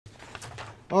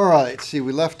All right, see,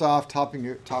 we left off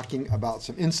talking about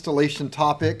some installation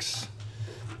topics.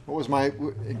 What was my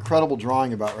incredible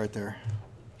drawing about right there?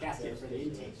 Gasket for the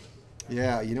intake.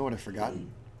 Yeah, you know what I've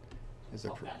forgotten? Is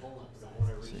there? That hole up side.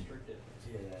 Let's see.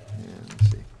 Yeah,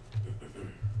 let's see.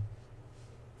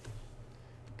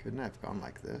 Couldn't I have gone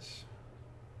like this?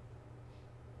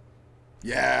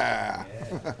 Yeah.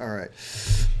 All right.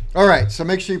 All right. So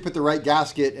make sure you put the right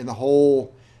gasket in the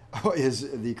hole is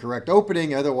the correct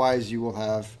opening. Otherwise, you will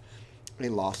have a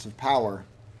loss of power.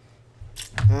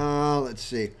 Let's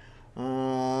see.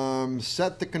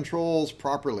 Set the controls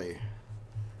properly.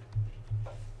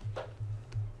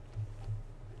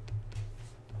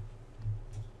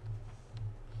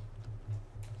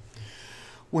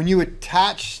 When you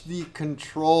attach the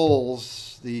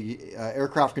controls, the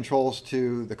aircraft controls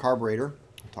to the carburetor,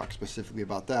 I'll talk specifically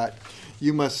about that,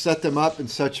 you must set them up in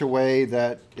such a way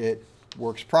that it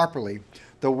works properly.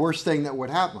 The worst thing that would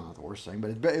happen, not the worst thing,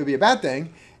 but it would be a bad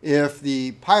thing if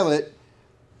the pilot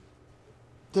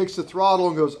takes the throttle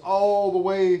and goes all the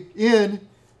way in,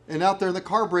 and out there in the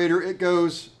carburetor it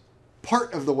goes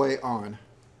part of the way on,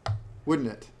 wouldn't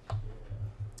it?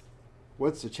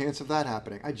 What's the chance of that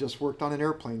happening? I just worked on an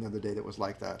airplane the other day that was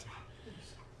like that.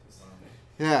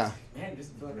 Yeah. Man, this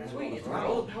is sweet.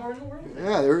 All the power in the world.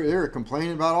 Yeah, they were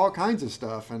complaining about all kinds of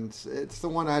stuff, and it's the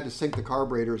one I had to sync the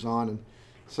carburetors on, and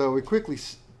so we quickly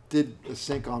did a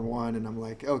sync on one, and I'm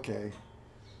like, okay,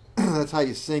 that's how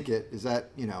you sync it. Is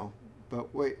that, you know?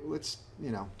 But wait, let's,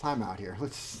 you know, time out here.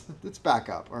 Let's back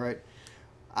up. All right.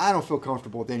 I don't feel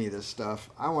comfortable with any of this stuff.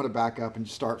 I want to back up and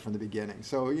start from the beginning.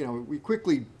 So, you know, we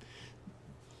quickly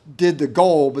did the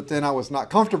goal, but then I was not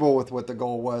comfortable with what the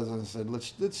goal was, and I said,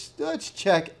 let's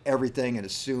check everything and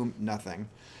assume nothing.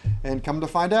 And come to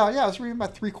find out, yeah, I was reading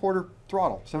about 3/4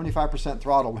 throttle, 75%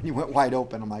 throttle when you went wide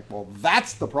open. I'm like, well,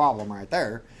 that's the problem right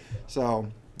there. So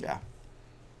yeah.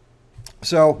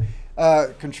 So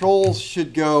controls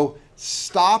should go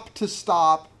stop to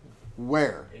stop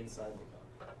where? Inside the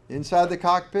cockpit. Inside the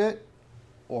cockpit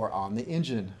or on the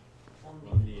engine?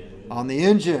 On the engine. On the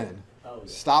engine.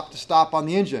 Stop to stop on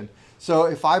the engine. So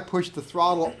if I push the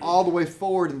throttle all the way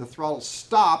forward and the throttle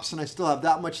stops and I still have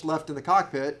that much left in the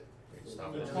cockpit,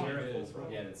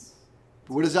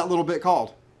 what is that little bit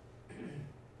called?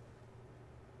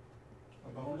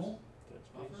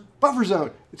 Buffer zone.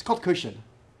 It's called cushion.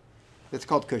 It's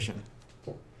called cushion.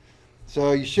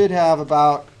 So you should have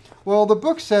about, well, the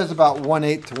book says about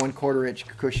 1/8 to 1/4 inch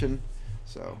cushion.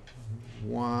 So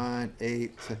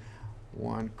 1/8 to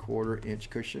 1/4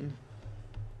 inch cushion.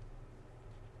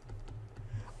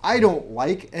 I don't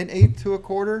like an 1/8 to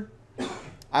 1/4.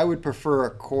 I would prefer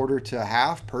 1/4 to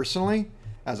 1/2 personally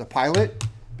as a pilot,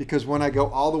 because when I go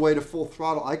all the way to full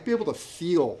throttle, I can be able to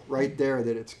feel right there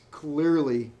that it's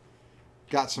clearly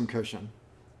got some cushion.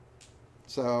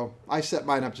 So I set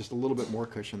mine up just a little bit more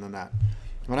cushion than that.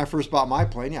 When I first bought my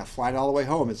plane, yeah, flying all the way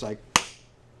home, it's like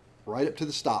right up to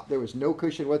the stop. There was no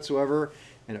cushion whatsoever,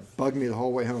 and it bugged me the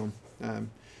whole way home.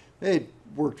 They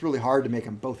worked really hard to make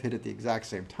them both hit at the exact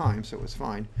same time, so it was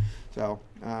fine. So,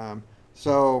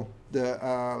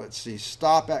 let's see,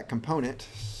 stop at component.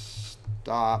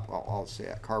 Stop. I'll say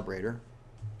at carburetor.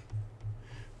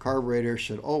 Carburetor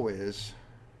should always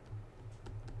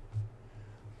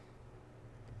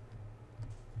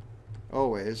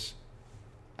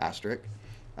asterisk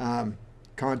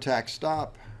contact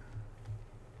stop.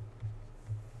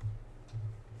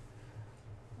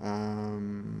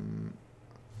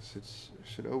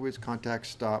 Should always contact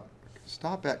stop.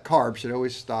 Stop at carb should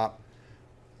always stop.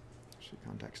 Should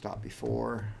contact stop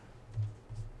before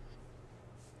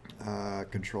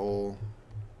control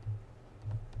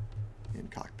in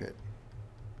cockpit.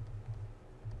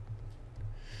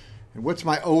 And what's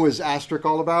my always asterisk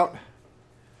all about?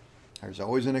 There's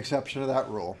always an exception to that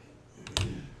rule.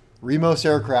 Most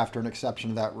aircraft are an exception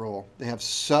to that rule. They have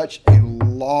such a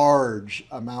large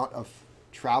amount of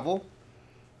travel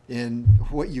in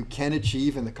what you can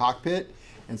achieve in the cockpit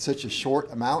and such a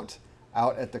short amount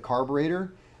out at the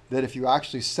carburetor that if you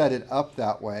actually set it up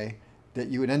that way, that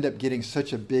you would end up getting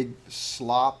such a big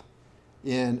slop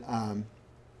in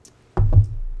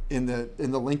the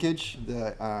linkage,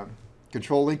 the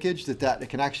control linkage, that it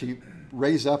can actually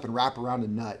raise up and wrap around a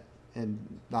nut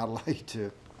and not allow you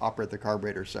to operate the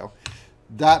carburetor. So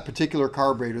that particular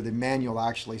carburetor, the manual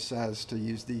actually says to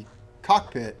use the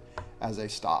cockpit as a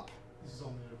stop. This is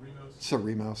on the Remos? It's a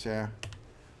Remos, yeah.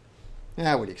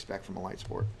 Yeah, what do you expect from a light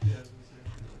sport? Yeah,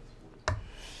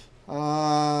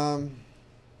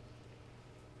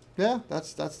 Yeah,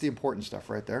 that's the important stuff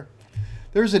right there.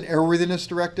 There's an airworthiness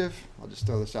directive. I'll just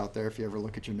throw this out there if you ever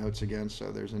look at your notes again.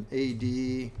 So there's an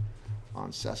AD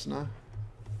on Cessna.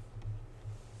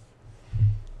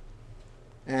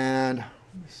 And let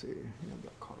me see. I've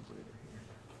got carburetor here.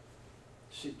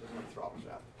 Shoot, there's my throttle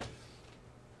shaft.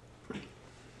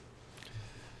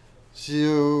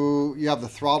 So you have the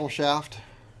throttle shaft.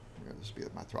 This will be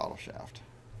my throttle shaft.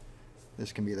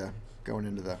 This can be the going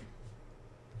into the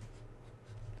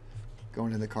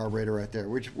carburetor right there.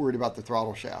 We're worried about the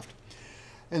throttle shaft.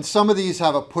 And some of these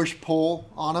have a push-pull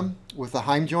on them with a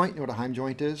heim joint. You know what a heim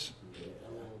joint is?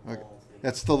 Okay.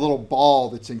 That's the little ball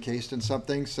that's encased in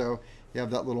something. So you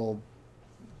have that little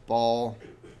ball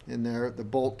in there. The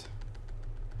bolt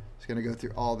is going to go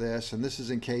through all this. And this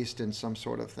is encased in some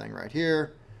sort of thing right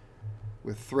here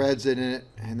with threads in it.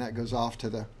 And that goes off to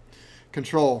the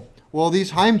control. Well,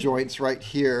 these heim joints right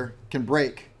here can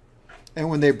break. And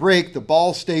when they break, the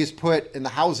ball stays put and the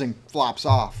housing flops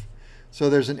off. So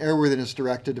there's an airworthiness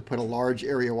directive to put a large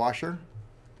area washer.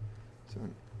 So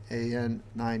an AN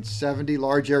 970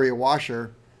 large area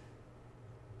washer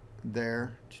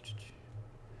there.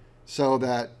 So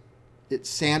that it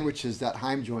sandwiches that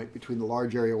heim joint between the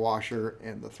large area washer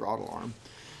and the throttle arm.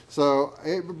 So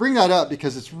I bring that up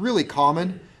because it's really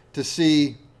common to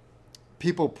see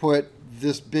people put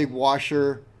this big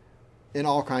washer in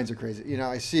all kinds of crazy. You know,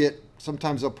 I see it.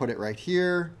 Sometimes they'll put it right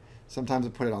here. Sometimes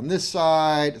they'll put it on this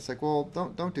side. It's like, well,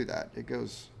 don't do that. It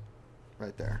goes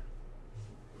right there.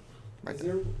 Right Is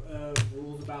there. there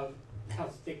rules about how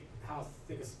thick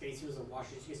a spacers or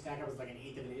washers you can stack up? It's like an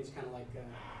eighth of an inch, kind of like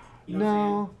you know No, what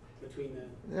I'm saying? Between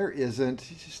the there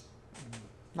isn't. It's just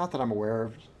not that I'm aware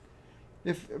of.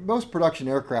 If most production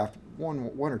aircraft,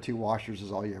 one or two washers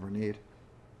is all you ever need.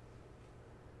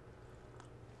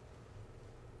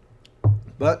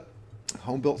 But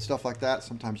home-built stuff like that,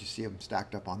 sometimes you see them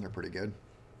stacked up on there pretty good.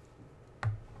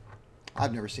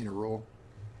 I've never seen a rule.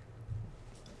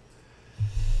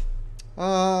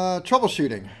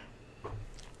 Troubleshooting.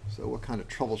 So what kind of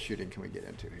troubleshooting can we get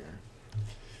into here?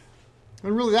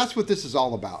 And really, that's what this is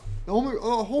all about. The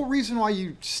whole reason why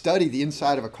you study the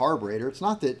inside of a carburetor, it's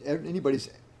not that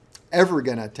anybody's ever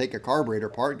going to take a carburetor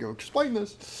apart and go, explain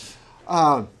this.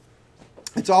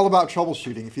 It's all about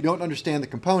troubleshooting. If you don't understand the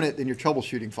component, then your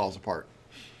troubleshooting falls apart.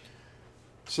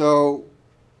 So,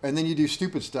 and then you do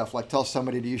stupid stuff like tell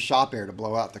somebody to use shop air to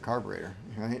blow out the carburetor,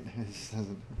 right?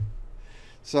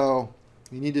 So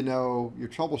you need to know your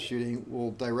troubleshooting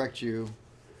will direct you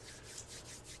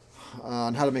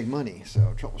on how to make money. So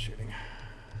troubleshooting.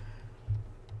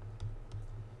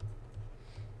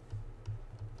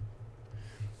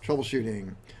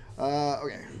 Troubleshooting.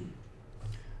 Okay.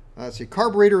 Let's see,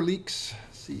 carburetor leaks.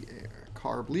 See,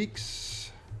 carb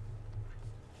leaks.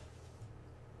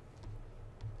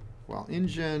 While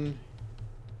engine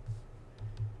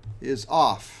is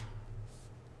off.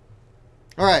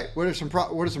 All right, what are some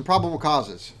probable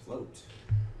causes? Float.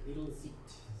 needle and seat.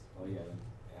 Oh yeah.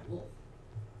 Wolf.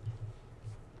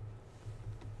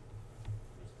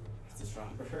 It's a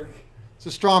Stromberg. It's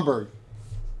a Stromberg.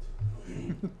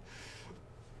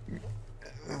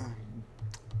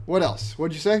 What else?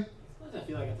 What'd you say? Sometimes I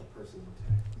feel like that's a personal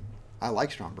attack. I like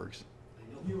Strombergs,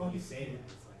 I know when you say that,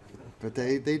 it's like I'm not. but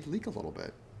they leak a little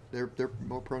bit. They're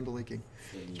more prone to leaking.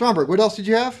 Stromberg. What else did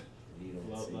you have?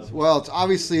 Well, it's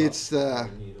obviously it's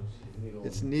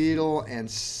needle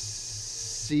and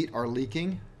seat are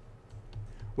leaking.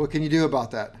 What can you do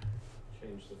about that?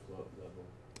 Change the float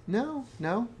level.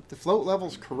 No. If the float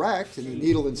level's correct and the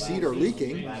needle and seat are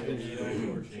leaking,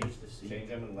 Change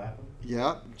them and lap them.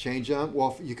 yeah, change them.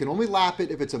 Well, you can only lap it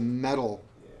if it's a metal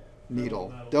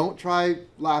needle. Don't try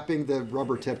lapping the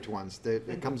rubber tipped ones.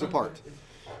 It comes apart.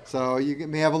 So you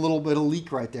may have a little bit of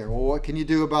leak right there. Well, what can you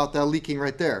do about that leaking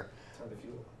right there? Turn the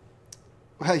fuel.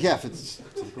 Well, yeah, if it's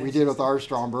we did with our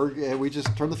Stromberg, we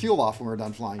just turned the fuel off when we were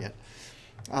done flying it.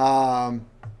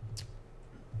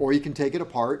 Or you can take it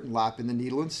apart and lap in the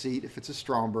needle and seat if it's a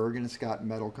Stromberg and it's got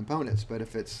metal components. But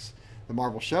if it's the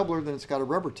Marvel Shebler, then it's got a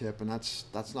rubber tip, and that's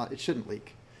not. It shouldn't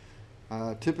leak.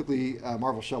 Typically,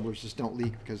 Marvel Sheblers just don't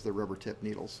leak because they're rubber tip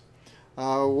needles.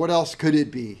 What else could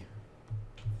it be?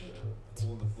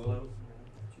 Hole in the float.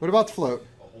 What about the float?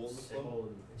 A hole in the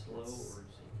float.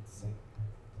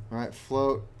 All right,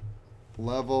 float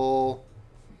level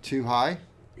too high.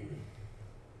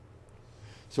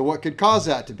 So what could cause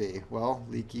that to be? Well,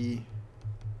 leaky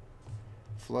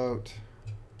float.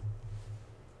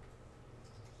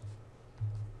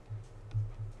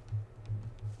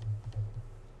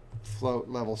 Float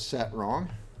level set wrong.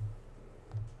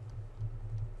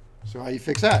 So how do you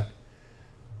fix that?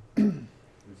 Set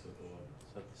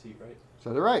the seat right.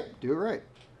 Set it right. Do it right.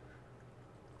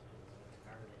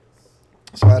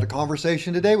 So I had a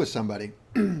conversation today with somebody.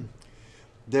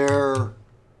 Their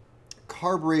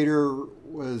carburetor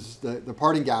was the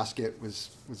parting gasket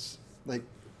was like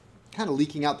kind of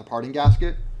leaking out the parting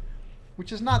gasket,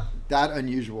 which is not that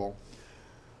unusual.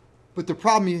 But the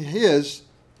problem is,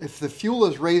 if the fuel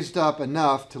is raised up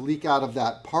enough to leak out of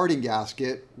that parting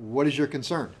gasket, what is your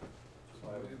concern?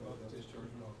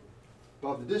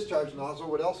 Above the discharge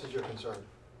nozzle, what else is your concern?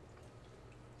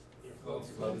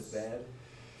 Float is bad.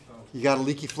 You got a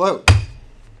leaky float.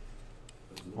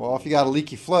 Well, if you got a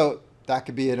leaky float, that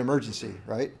could be an emergency,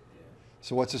 right?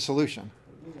 So what's the solution?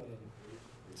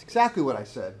 It's exactly what I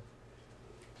said.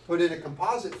 Put in a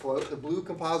composite float, the blue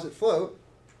composite float.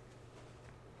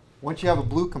 Once you have a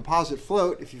blue composite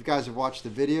float, if you guys have watched the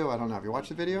video, I don't know, have you watched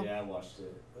the video? Yeah, I watched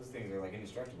it. Those things are like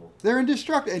indestructible. They're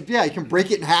indestructible. Yeah, you can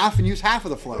break it in half and use half of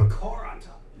the Put a float. car on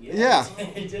top. Yeah.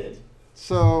 It did.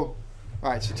 So, all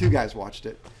right, so 2 guys watched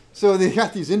it. So they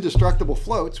got these indestructible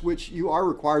floats, which you are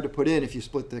required to put in if you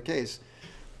split the case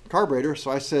carburetor.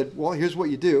 So I said, well, here's what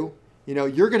you do. You know,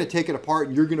 you're going to take it apart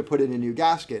and you're going to put in a new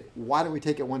gasket. Why don't we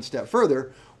take it one step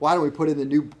further? Why don't we put in the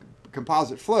new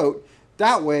composite float?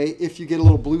 That way, if you get a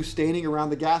little blue staining around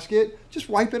the gasket, just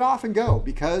wipe it off and go,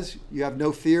 because you have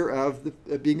no fear of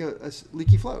being a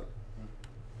leaky float.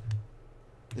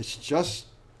 It's just,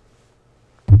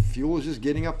 fuel is just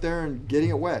getting up there and getting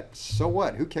it wet. So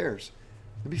what? Who cares?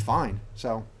 It'll be fine.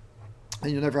 So,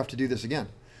 and you'll never have to do this again.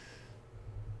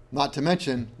 Not to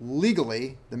mention,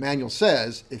 legally, the manual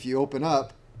says if you open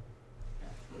up,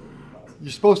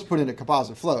 you're supposed to put in a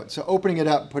composite float. So opening it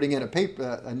up, putting in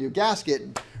a new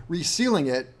gasket, resealing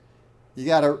it, you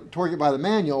got to torque it by the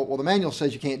manual. Well, the manual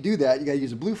says you can't do that. You got to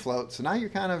use a blue float. So now you're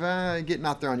kind of getting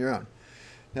out there on your own.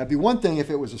 Now, it'd be one thing if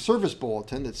it was a service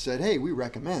bulletin that said, hey, we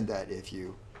recommend that if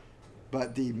you,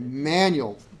 but the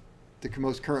manual, the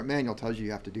most current manual tells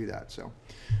you have to do that. So,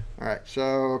 all right.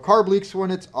 So carb leaks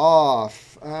when it's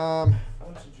off. How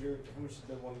much did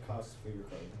the one cost for your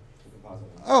card? The composite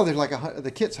one? Oh, there's like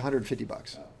the kit's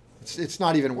 $150. Oh. It's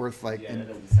not even worth like. Yeah, that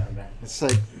doesn't sound bad. It's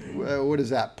like what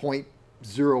is that?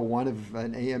 0.01 of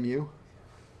an AMU.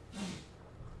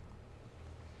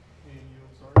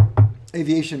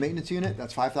 Aviation maintenance unit.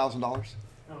 That's $5,000.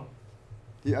 Oh.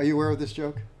 Are you aware of this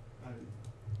joke?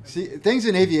 See, things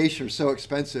in aviation are so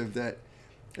expensive that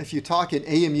if you talk in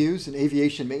AMUs, an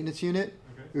aviation maintenance unit,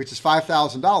 which is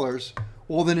 $5,000,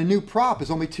 well, then a new prop is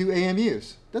only 2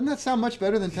 AMUs. Doesn't that sound much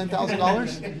better than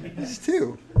 $10,000? It's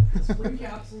 2. Spring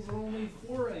capsules are only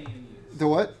 4 AMUs. The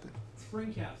what?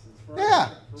 Spring capsules. For Yeah,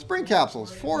 for spring 4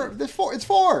 capsules. 4. There's 4. It's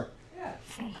 4. Yeah.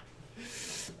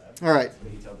 All right. What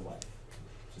do you tell the wife?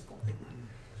 Just 4.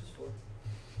 Just 4.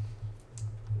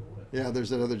 Yeah, there's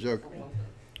that other joke.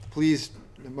 Please,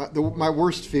 my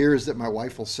worst fear is that my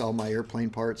wife will sell my airplane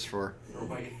parts for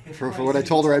what I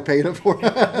told her I paid it for.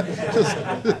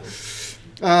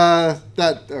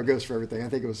 That goes for everything. I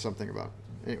think it was something about.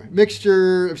 Anyway,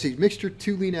 mixture. Let's see, mixture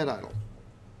too lean at idle.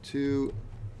 Too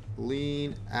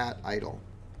lean at idle.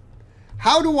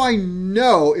 How do I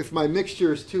know if my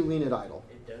mixture is too lean at idle?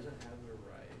 It doesn't have a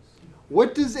rise.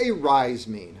 What does a rise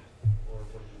mean? Or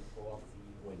when you pull off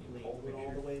when you pull it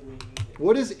all the way when you need it.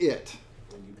 What is it?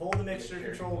 When you pull the mixture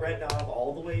control red knob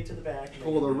all the way to the back.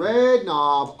 Pull the red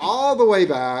knob all the way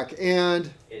back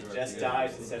and It just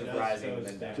dies instead of rising and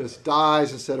then down. just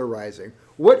dies instead of rising.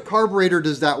 What carburetor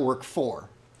does that work for?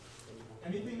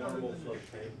 Anything other than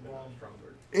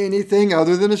Anything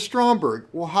other than a Stromberg.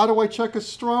 Well, how do I check a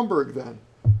Stromberg then?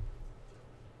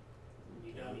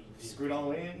 You know, Screw it all the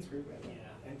way in, screw it back in.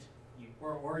 Yeah. And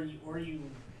Or you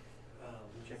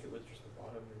check it with just the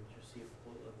bottom and just see if the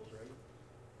float level's right.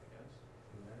 I guess.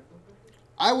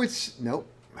 I would, nope.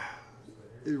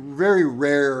 Very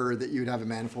rare that you'd have a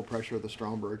manifold pressure with a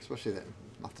Stromberg, especially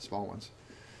not the small ones.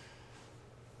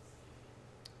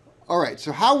 All right,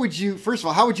 so first of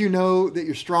all, how would you know that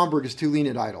your Stromberg is too lean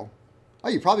at idle? Oh,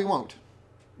 you probably won't.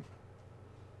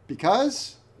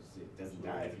 Because? It doesn't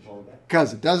die if you pull it back.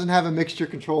 Because it doesn't have a mixture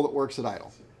control that works at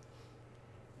idle.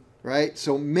 Right?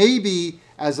 So maybe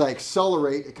as I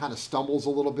accelerate, it kind of stumbles a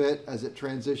little bit as it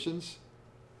transitions.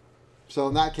 So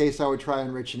in that case, I would try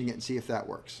enriching it and see if that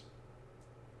works.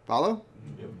 Follow?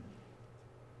 Yep.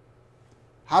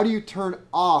 How do you turn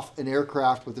off an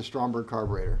aircraft with a Stromberg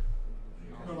carburetor?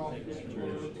 turn off the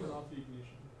ignition.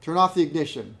 Turn off the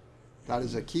ignition. That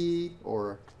is a key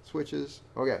or switches.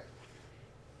 Okay.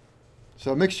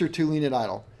 So mixture too lean at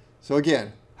idle. So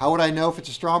again, how would I know if it's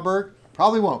a Stromberg?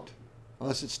 Probably won't,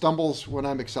 unless it stumbles when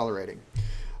I'm accelerating.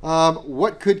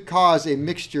 What could cause a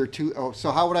mixture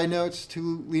so how would I know it's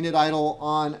too lean at idle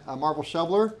on a Marvel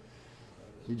shoveler?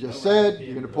 You just said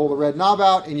you're going to pull the red knob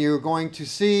out and you're going to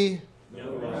see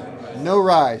no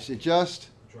rise. It just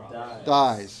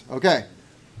dies. Okay.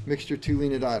 Mixture too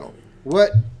lean at idle.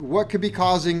 What could be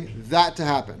causing that to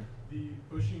happen? The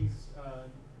bushings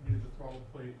near the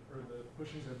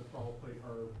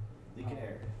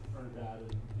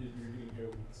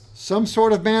Some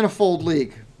sort of manifold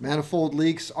leak. Manifold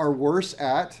leaks are worse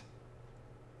at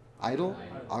idle.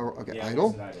 Okay, Yeah, idle.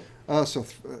 it's an idle. So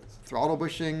throttle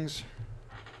bushings.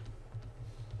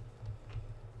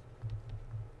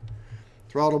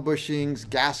 Throttle bushings,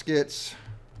 gaskets,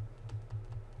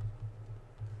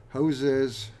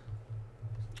 hoses,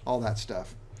 all that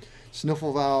stuff.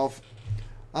 Sniffle valve.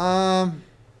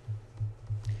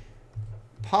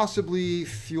 Possibly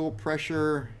fuel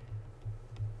pressure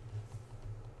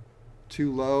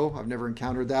too low. I've never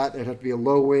encountered that. It'd have to be a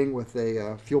low wing with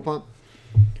a fuel pump.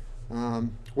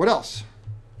 What else?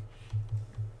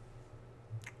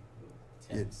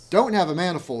 You don't have a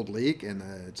manifold leak, and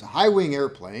it's a high wing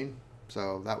airplane,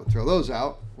 so that would throw those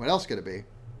out. What else could it be?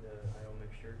 The idle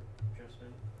mixture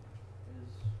adjustment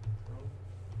is wrong.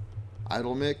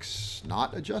 Idle mix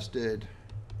not adjusted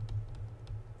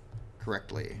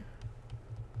correctly.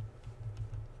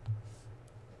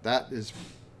 That is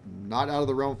not out of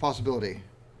the realm of possibility.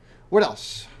 What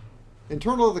else?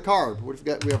 Internal of the carb. What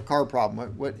if we have a carb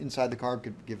problem? What inside the carb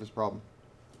could give us a problem?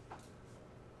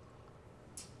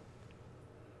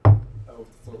 Oh,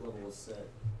 float level is set.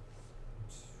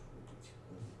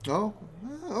 Oh,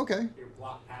 okay. Your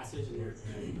block passage and your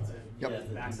Yep. Yeah,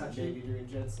 the back suction. maybe during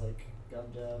jets like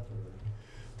gummed up or.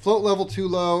 Float level too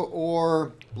low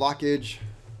or blockage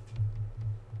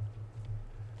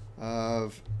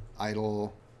of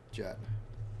idle jet.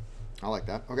 I like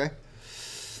that. Okay.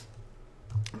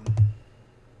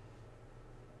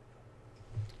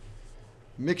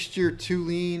 Mixture too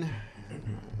lean.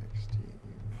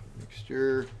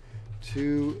 Mixture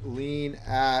too lean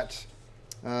at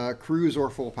cruise or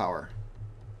full power.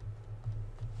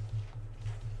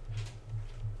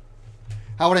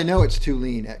 How would I know it's too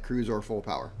lean at cruise or full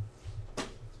power?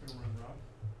 It's gonna run rough.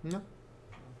 No.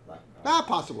 Lack of power.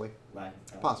 Possibly. Lack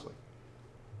of power. Possibly.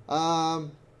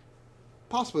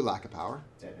 Possibly lack of power.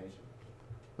 Detonation.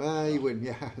 Well, you wouldn't.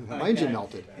 Yeah, my engine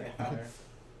melted. Yeah.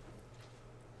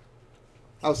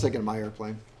 I was thinking of my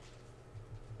airplane.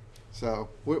 So,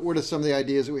 what are some of the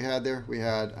ideas that we had there? We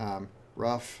had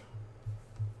rough,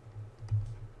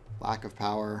 lack of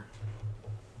power.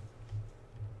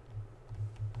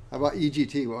 How about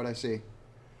EGT? What would I see?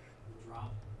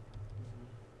 Drop.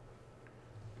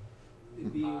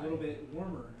 It'd be a little bit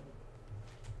warmer.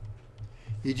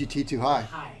 EGT too high.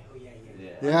 High. Oh yeah, yeah.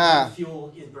 Yeah. Yeah. The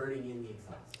fuel is burning in the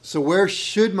exhaust. So where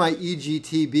should my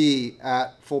EGT be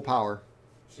at full power?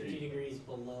 50 degrees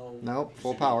below. Nope,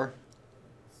 full power.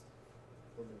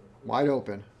 Wide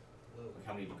open. Like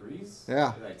how many degrees?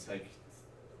 Yeah. It's like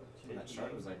that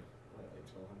chart was like what, like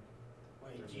 1200.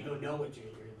 Well, you don't know what they're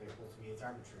supposed to be. It's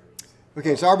arbitrary.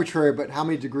 Okay, it's arbitrary, but how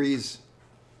many degrees?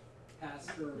 Past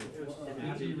or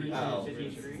Oh. 50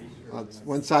 degrees. It's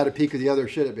one side of peak or the other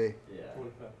should it be? Yeah.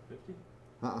 50?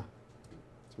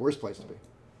 It's the worst place to be.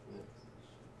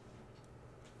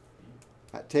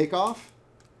 At takeoff,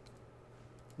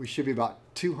 we should be about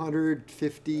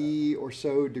 250 or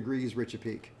so degrees rich of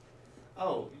peak.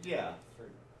 Oh yeah. For,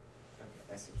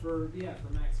 okay, I see. For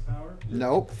max power.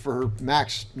 Nope, for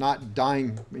max not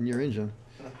dying in your engine.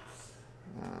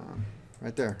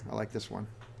 Right there, I like this one.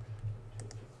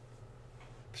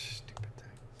 Stupid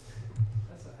thing.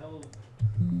 That's a hell of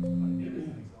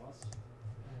exhaust.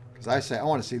 Because I say, I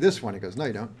want to see this one. He goes, no,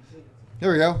 you don't.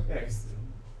 Here we go. Yeah, 'cause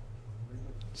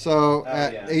So Oh,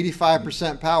 at yeah.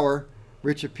 85% power,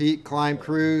 rich of peak, climb,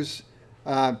 cruise,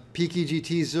 peak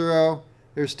EGT 0.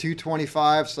 There's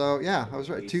 225. So yeah, I was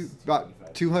right.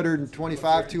 About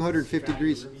 225, 250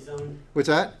 degrees. Ruby zone. What's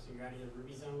that? So you're out of your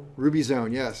Ruby zone. Ruby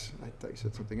zone, yes. I thought you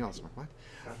said something else. I'm like, what?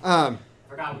 I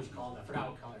forgot what you called it. I forgot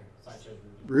what color. So I chose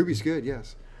Ruby. Ruby's good,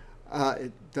 yes.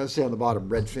 It does say on the bottom,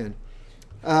 red fin.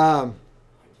 I can't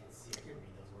see. I can't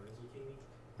read those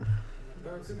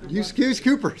words. Are you kidding me? Use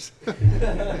Cooper's.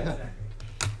 Exactly.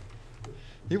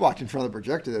 He walked in front of the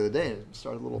projector the other day and it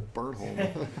started a little burn hole.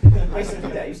 I used to do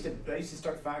that. I used to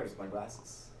start fires with my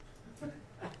glasses.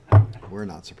 We're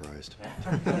not surprised.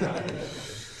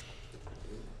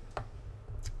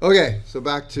 Okay, so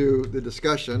back to the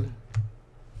discussion.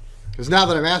 Because now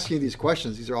that I'm asking you these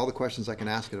questions, these are all the questions I can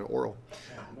ask at an oral.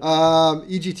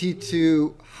 EGT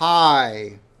too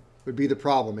high would be the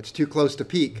problem. It's too close to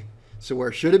peak. So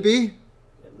where should it be?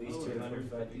 At least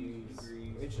 250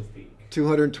 degrees rich of peak.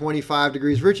 225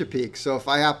 degrees rich of peak. So if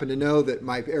I happen to know that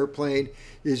my airplane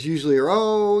is usually,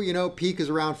 peak is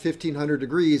around 1500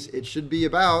 degrees, it should be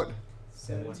about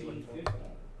 1750.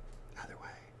 other way.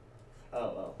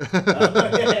 Oh. No,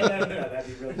 that'd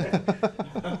be really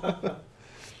bad.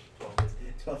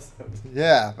 1270.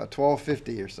 Yeah, about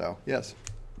 1250 or so. Yes.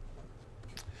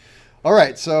 All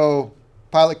right, so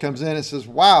pilot comes in and says,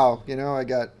 wow, I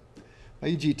got my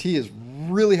EGT is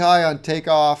really high on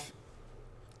takeoff,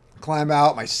 climb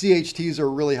out. My CHTs are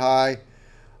really high.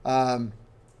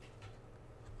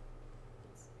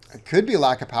 It could be a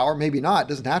lack of power, maybe not. It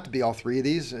doesn't have to be all three of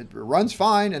these. It runs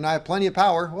fine, and I have plenty of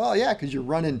power. Well, yeah, because you're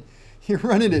running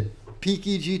at peak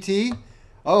EGT.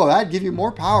 Oh, that'd give you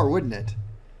more power, wouldn't it?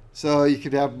 So you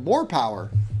could have more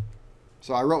power.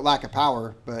 So I wrote lack of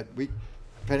power, but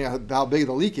depending on how big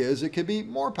the leak is, it could be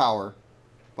more power.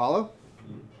 Follow?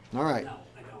 All right. No,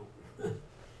 I don't.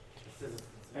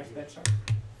 Back to that chart.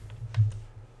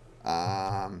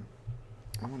 I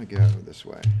want to go this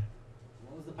way.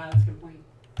 What was the pilot's complaint?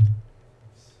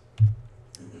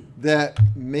 That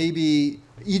maybe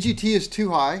EGT is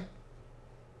too high.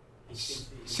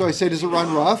 So I say, does it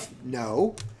run rough?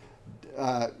 No.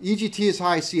 EGT is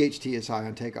high, CHT is high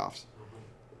on takeoffs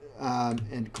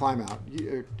and climb out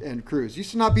and cruise.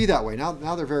 Used to not be that way. Now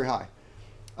they're very high.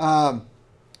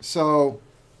 So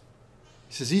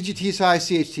it says EGT is high,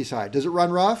 CHT is high. Does it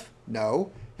run rough?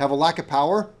 No. Have a lack of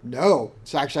power? No.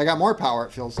 So actually, I got more power,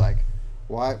 it feels like.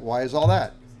 Why is all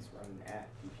that? Because he's running at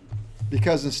PP.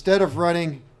 Because instead of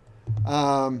running Rich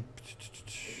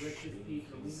of peak,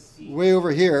 elite peak. way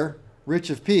over here, rich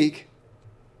of peak,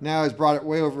 now has brought it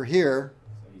way over here.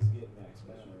 So he's getting max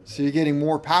power. So you're getting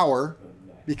more power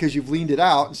because you've leaned it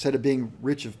out instead of being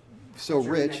rich of so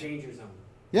You're in that rich. danger zone.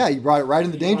 Yeah, you brought it right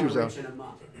in the You danger wanna zone. rich in a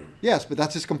month. Yes, but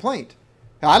that's his complaint.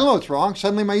 I don't know what's wrong.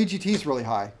 Suddenly my EGT is really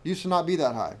high. Used to not be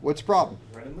that high. What's the problem?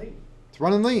 Running lean. It's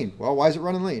running lean. Well, why is it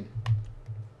running lean?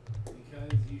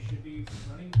 Because you should be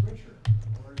running richer,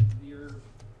 or you're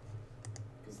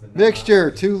 'Cause the knob- Mixture,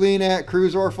 too lean at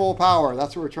cruise or full power.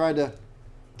 That's what we're trying to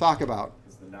talk about.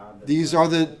 'cause the knob doesn't These run are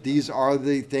full.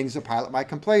 the things the pilot might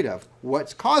complain of.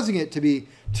 What's causing it to be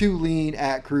too lean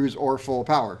at cruise or full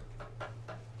power?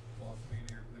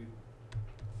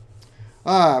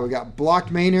 We got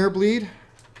blocked main air bleed.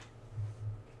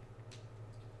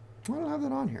 Why don't I have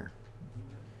that on here?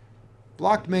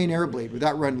 Blocked main air bleed. Would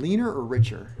that run leaner or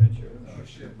richer?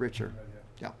 Richer.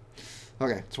 Yeah.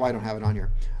 Okay, that's why I don't have it on here.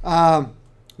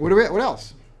 What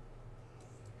else?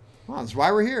 Well, that's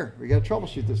why we're here. We got to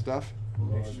troubleshoot this stuff.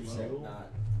 Mixture set not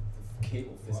the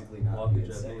cable physically not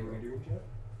being set.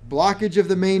 Blockage of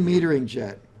the main metering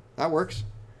jet. That works.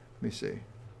 Let me see.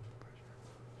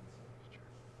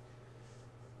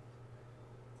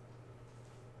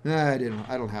 Nah, I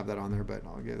don't have that on there, but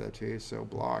I'll give that to you. So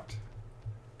blocked,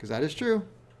 because that is true.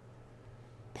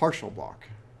 Partial block.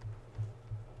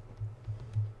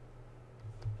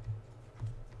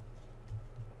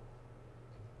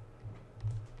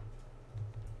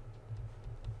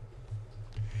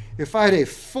 If I had a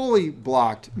fully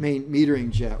blocked main metering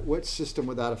jet, what system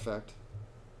would that affect?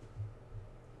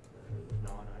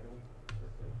 Non-idle.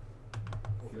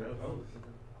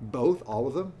 Both, all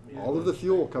of them. Yeah. All of the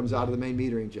fuel comes out of the main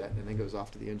metering jet and then goes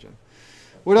off to the engine.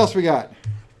 What else we got?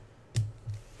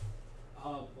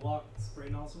 blocked spray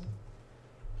nozzle.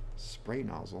 Spray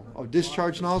nozzle. Oh,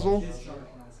 discharge nozzle. Discharge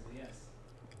nozzle, yes.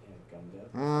 Yeah,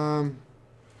 gummed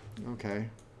up. Okay.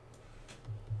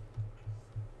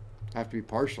 Have to be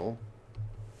partial.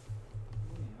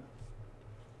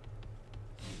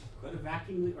 Oh, Could a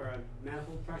vacuum leak or a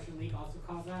manifold pressure leak also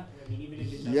cause that? I mean, even if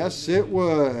it doesn't. Yes, it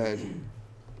would.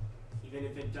 Even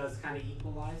if it does kind of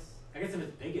equalize. I guess if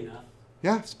it's big enough.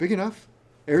 Yeah, it's big enough.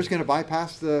 Air's going to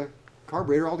bypass the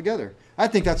carburetor altogether. I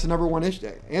think that's the number one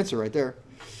answer right there.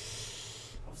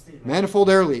 I'll stay back. Manifold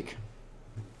air leak.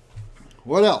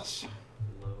 What else?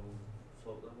 Low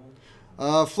float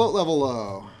level. Float level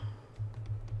low.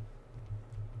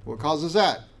 What causes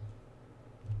that?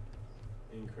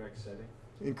 Incorrect setting.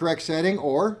 Incorrect setting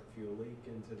or? Fuel leak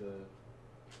into the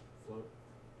float.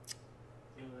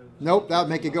 Nope, that would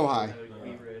make it go high. That would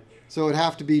be rich. So it'd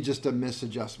have to be just a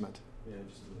misadjustment. Yeah,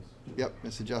 just this. Yep,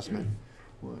 misadjustment.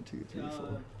 1, 2, 3,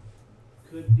 4.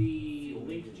 Could the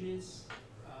linkages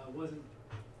wasn't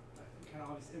kind of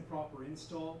obvious improper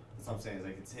install? That's what I'm saying. Is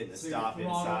like it's hitting the So your stop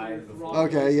throttle- inside your of the throttle-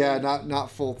 float. Okay, yeah, not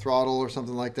full throttle or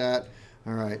something like that.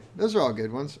 All right, those are all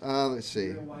good ones. Let's see.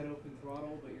 You're in a wide open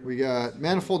throttle, but you're We got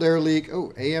manifold air leak.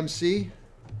 Oh, AMC.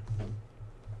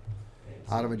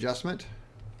 Out of adjustment.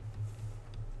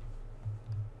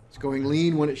 It's going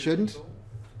lean when it shouldn't.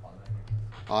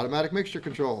 Automatic mixture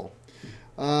control.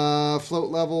 Float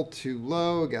level too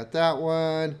low. Got that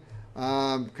one.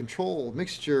 Control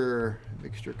mixture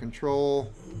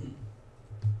control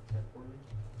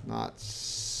not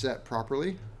set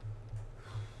properly.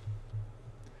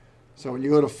 So when you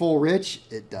go to full rich,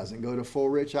 it doesn't go to full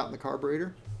rich out in the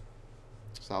carburetor.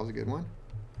 So that was a good one.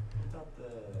 I thought the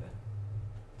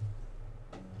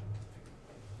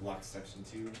lock section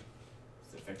 2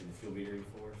 is affecting the fuel metering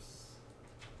force.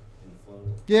 in flow.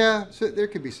 Yeah, so there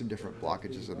could be some different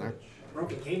blockages in there.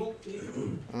 Broken cable?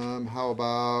 How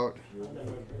about I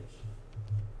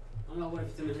don't know what if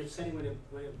it's in the rich setting when it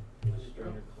broke.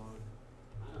 Strainer clog.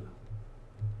 I don't know.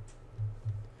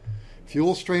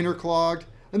 fuel strainer clogged?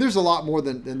 And there's a lot more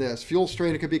than this. Fuel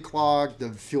strainer could be clogged.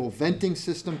 The fuel venting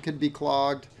system could be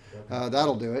clogged.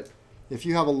 That'll do it. If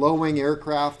you have a low-wing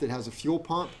aircraft that has a fuel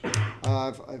pump,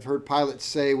 I've heard pilots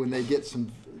say when they get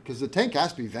some, because the tank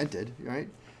has to be vented, right?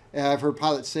 And I've heard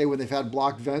pilots say when they've had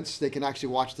blocked vents, they can actually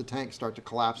watch the tank start to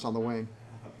collapse on the wing.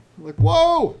 Like,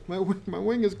 whoa, my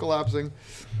wing is collapsing.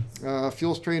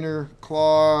 Fuel strainer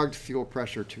clogged, fuel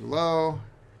pressure too low.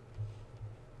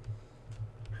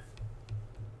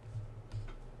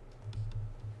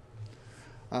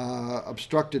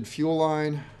 Obstructed fuel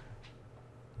line.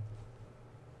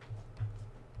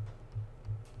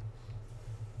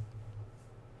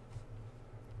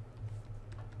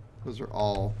 Those are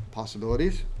all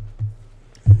possibilities.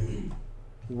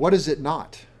 What is it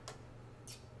not?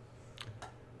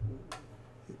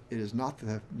 It is not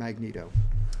the magneto.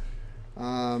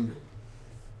 How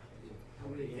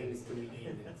many things can we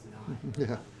name that's not?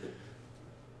 Yeah.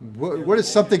 What is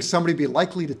something somebody be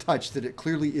likely to touch that it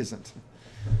clearly isn't?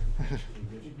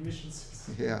 Ignition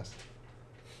system. Yes.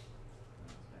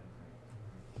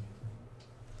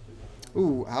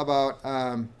 Ooh, how about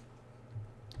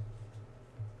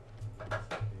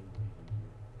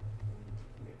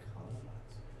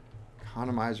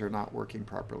economizer not working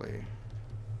properly?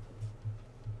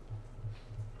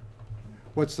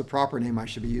 What's the proper name I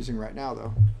should be using right now,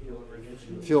 though?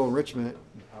 Fuel enrichment.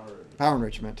 Power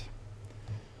enrichment.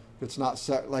 It's not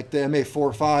set like the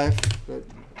MA45, but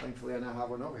thankfully I now have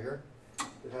one over here.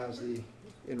 It has the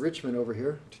enrichment over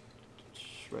here,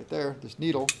 right there, this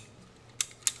needle.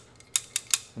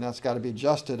 And that's got to be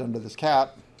adjusted under this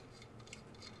cap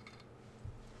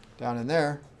down in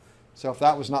there. So if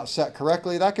that was not set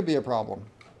correctly, that could be a problem.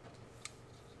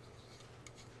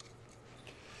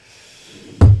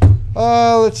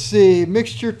 Let's see,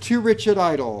 mixture too rich at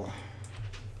idle.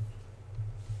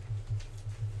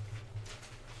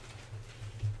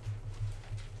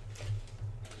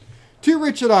 Too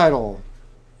rich at idle.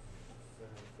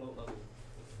 Float level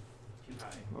too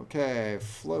high. Okay,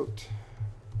 float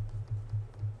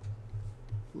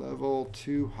level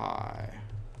too high.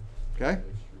 Okay.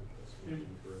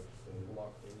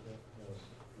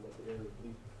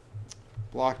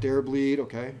 Blocked air bleed,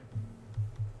 okay.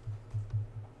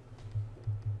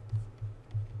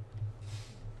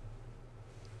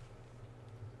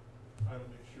 Idle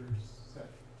mixture set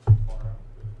too far out.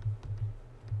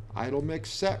 Idle mix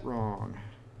set wrong.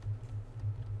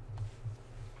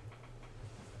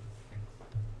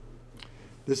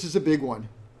 This is a big one.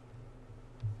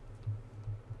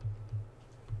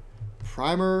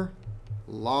 Primer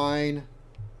line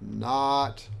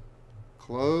not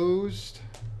closed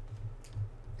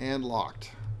and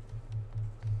locked.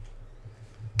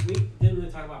 We didn't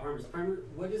really talk about primers. Primer,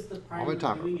 what is the primer gonna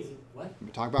talk doing? about Is it what? I'm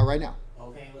gonna talk about it right now.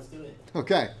 Okay, let's do it.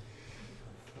 Okay.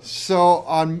 So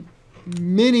on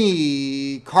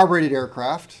many carbureted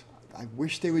aircraft, I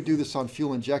wish they would do this on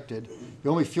fuel injected. The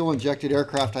only fuel injected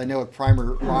aircraft I know with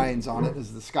primer lines on it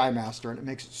is the Skymaster, and it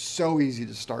makes it so easy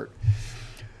to start.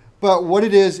 But what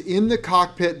it is, in the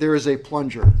cockpit there is a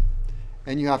plunger,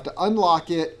 and you have to unlock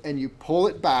it and you pull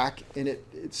it back, and it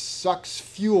sucks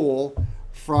fuel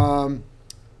from,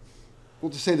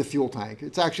 we'll just say the fuel tank.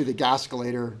 It's actually the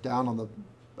gascolator down on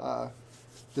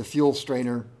the fuel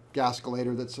strainer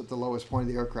gascolator that's at the lowest point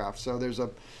of the aircraft. So there's a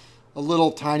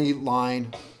little tiny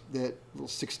line, that little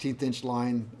 16th inch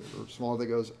line or smaller, that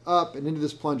goes up and into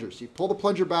this plunger. So you pull the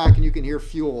plunger back and you can hear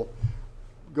fuel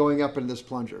going up into this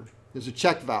plunger. There's a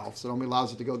check valve, so it only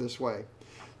allows it to go this way.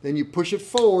 Then you push it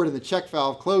forward and the check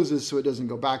valve closes so it doesn't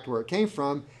go back to where it came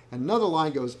from. And another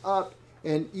line goes up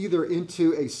and either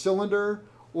into a cylinder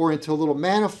or into a little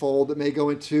manifold that may go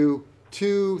into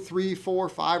 2, 3, 4,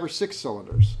 5, or 6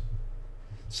 cylinders.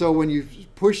 So when you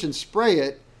push and spray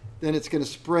it, then it's going to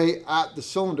spray at the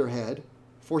cylinder head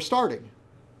for starting.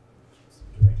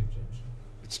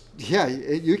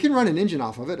 You can run an engine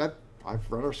off of it.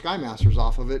 I've run our Skymasters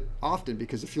off of it often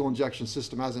because the fuel injection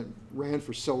system hasn't ran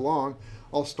for so long.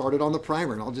 I'll start it on the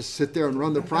primer and I'll just sit there and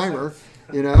run the primer,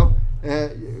 you know.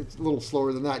 It's a little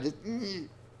slower than that.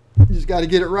 Just got to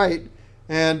get it right.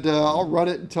 And I'll run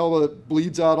it until it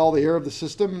bleeds out all the air of the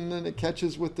system, and then it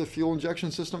catches with the fuel injection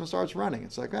system and starts running.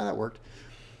 It's like, that worked.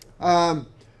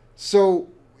 So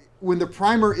when the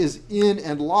primer is in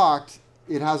and locked,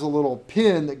 it has a little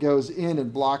pin that goes in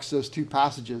and blocks those two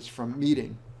passages from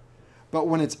meeting. But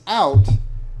when it's out,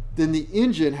 then the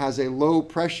engine has a low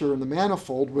pressure in the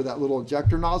manifold where that little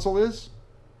ejector nozzle is.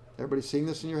 Everybody seeing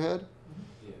this in your head?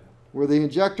 Yeah. Where the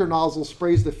injector nozzle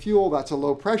sprays the fuel, that's a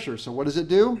low pressure. So what does it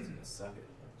do? It's gonna suck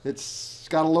it. It's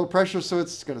got a low pressure, so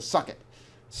it's going to suck it.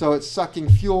 So it's sucking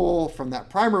fuel from that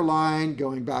primer line,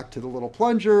 going back to the little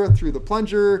plunger, through the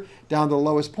plunger, down to the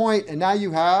lowest point, and now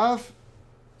you have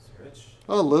It's rich.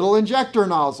 a little injector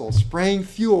nozzle spraying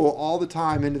fuel all the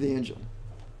time into the engine.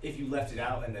 If you left it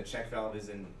out and the check valve is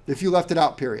in, If you left it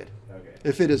out, period. okay,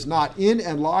 If it is not in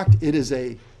and locked, it is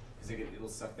a, because it'll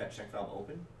suck that check valve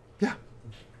open. yeah,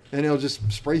 and it'll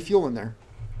just spray fuel in there.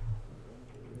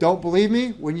 Don't believe me?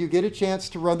 When you get a chance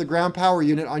to run the ground power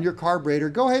unit on your carburetor,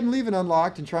 go ahead and leave it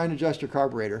unlocked and try and adjust your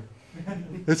carburetor.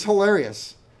 It's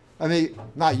hilarious. I mean,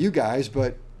 not you guys,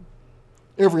 but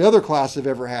every other class I've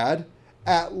ever had,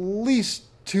 at least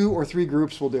 2 or 3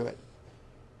 groups will do it.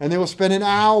 And they will spend an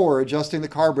hour adjusting the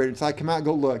carburetor until I come out and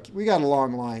go, look, we got a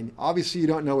long line. Obviously, you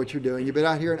don't know what you're doing. You've been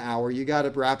out here an hour. You got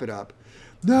to wrap it up.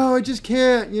 No, I just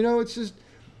can't. You know, it's just,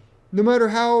 no matter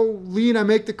how lean I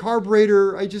make the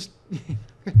carburetor, I just,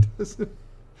 it doesn't,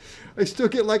 I still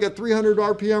get like a 300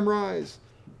 RPM rise.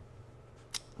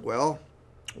 Well,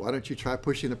 why don't you try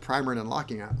pushing the primer and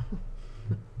unlocking it?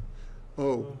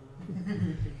 Oh.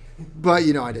 But,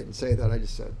 you know, I didn't say that. I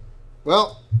just said,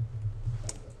 well,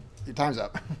 your time's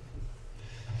up.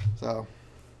 So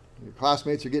your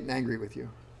classmates are getting angry with you.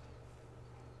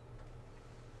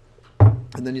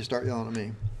 And then you start yelling at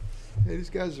me. Hey, these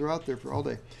guys are out there for all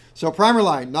day. So primer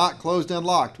line, not closed and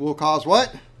locked, will cause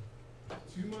what?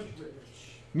 Too much rich.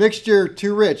 Mixture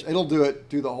too rich. It'll do it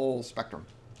through the whole spectrum.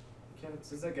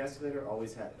 Does that gasulator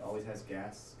always has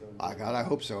gas going? Oh, God, I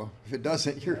hope so. If it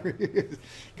doesn't, you're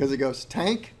because it goes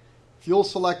tank, fuel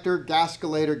selector,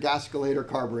 gascolator,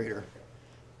 carburetor,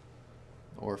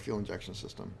 or fuel injection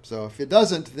system. So if it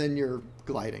doesn't, then you're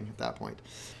gliding at that point.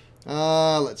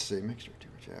 Let's see, mixture too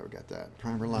rich. Yeah, we got that.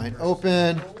 Primer line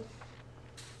open. Are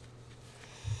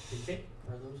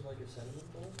those like a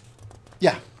sediment bowl?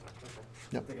 Yeah.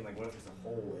 I'm thinking like, what if there's a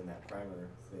hole in that primer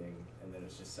thing and then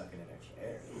it's just sucking in extra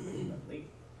air? Isn't that leak?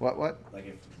 What? Like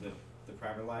if the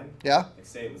primer line, Yeah. like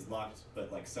say it was locked, but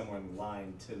like somewhere in the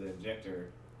line to the injector,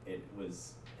 it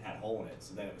had a hole in it,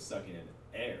 so then it was sucking in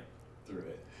air through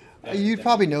it. You'd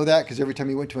probably know that because every time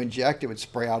you went to inject, it would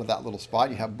spray out of that little spot.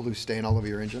 You have blue stain all over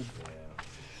your engine.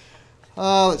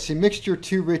 Let's see, mixture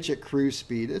too rich at cruise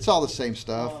speed. It's all the same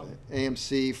stuff.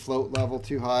 AMC, float level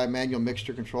too high, manual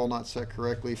mixture control not set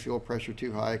correctly, fuel pressure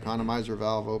too high, economizer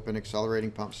valve open, accelerating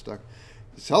pump stuck.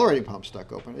 Accelerating pump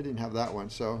stuck open. I didn't have that one.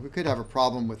 So we could have a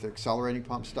problem with the accelerating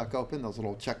pump stuck open, those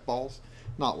little check balls.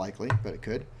 Not likely, but it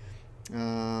could. Yeah.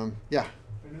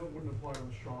 I know it wouldn't apply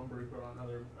on Stromberg, but on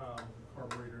other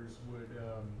carburetors, would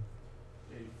a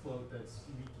float that's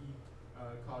leaky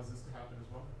cause this to happen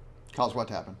as well? Cause what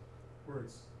to happen? Where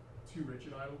it's too rich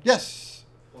at idle? Yes.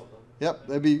 Well done. Yep.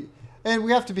 That'd be, and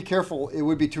we have to be careful. It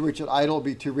would be too rich at idle, it'd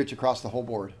be too rich across the whole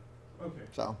board. Okay.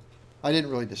 So I didn't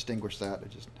really distinguish that. I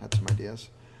just had some ideas.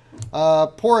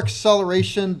 Poor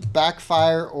acceleration,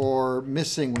 backfire, or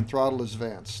missing when throttle is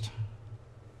advanced.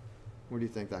 What do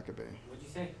you think that could be? What'd you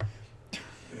say?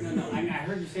 No, I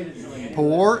heard you say that. So like,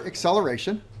 Poor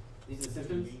acceleration, These are the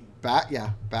symptoms?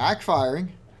 backfiring,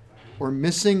 or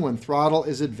missing when throttle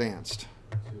is advanced.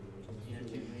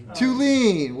 Oh. Too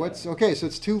lean. What's okay? So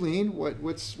it's too lean.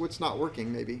 What's not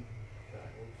working? Maybe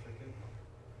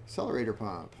accelerator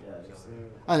pump. Yeah,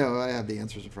 I know. I have the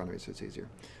answers in front of me, so it's easier.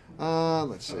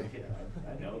 Let's see.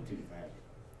 I know, dude.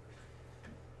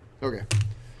 Okay.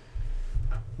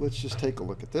 Let's just take a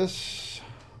look at this.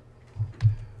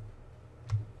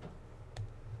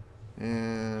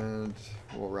 And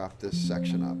we'll wrap this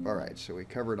section up. All right, so we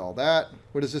covered all that.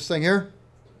 What is this thing here?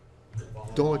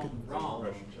 Don't look at. Wrong.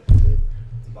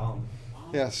 It's a bomb.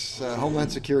 Yes,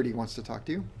 Homeland Security wants to talk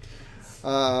to you.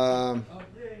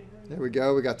 There we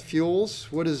go. We got the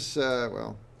fuels. What is,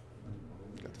 well,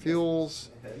 got the fuels.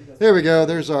 There we go.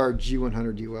 There's our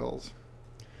G100 ULs.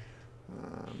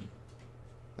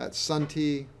 That's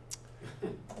Sunty.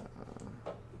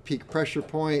 Peak pressure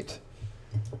point.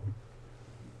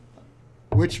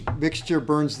 Which mixture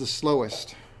burns the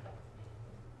slowest?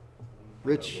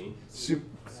 Rich, Super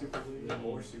lean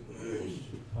or super rich?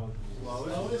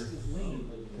 Lowest is lean.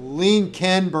 lean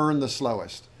can burn the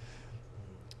slowest.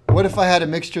 What if I had a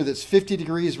mixture that's 50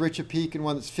 degrees rich at peak and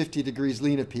one that's 50 degrees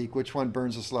lean at peak? Which one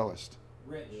burns the slowest?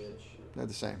 Rich. They're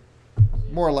the same.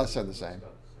 More or less they're the same.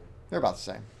 They're about the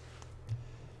same.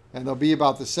 And they'll be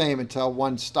about the same until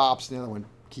one stops and the other one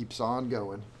keeps on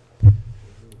going.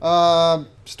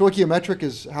 Stoichiometric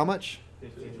is how much?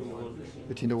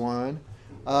 15 to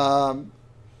 1.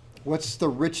 What's the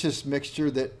richest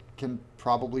mixture that can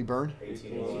probably burn?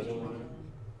 18.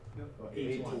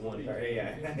 8 to 1. Or,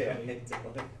 yeah, yeah, 8 to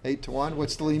 1. 8 to 1.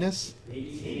 What's the leanness?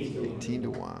 18. 18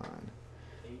 to 1.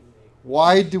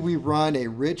 Why do we run a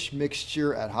rich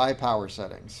mixture at high power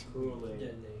settings? Cooling.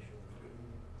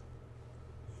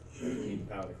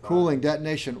 Cooling,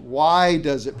 detonation. Why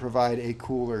does it provide a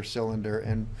cooler cylinder,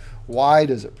 and why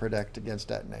does it protect against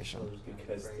detonation?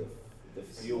 Because the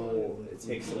fuel, it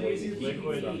takes away the heat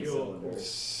Liquid from the fuel. cylinder.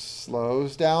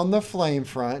 Slows down the flame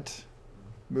front,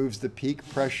 moves the peak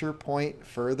pressure point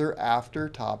further after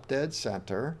top dead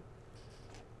center.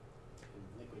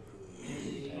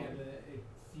 Yeah,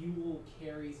 the fuel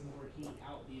carries more heat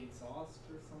out the exhaust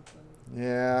or something.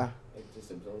 Yeah, It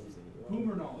just absorbs the heat.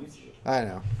 Boomer knowledge. I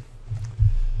know.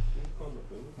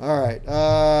 All right,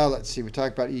 let's see. We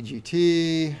talked about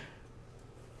EGT.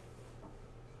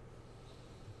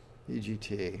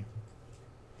 EGT.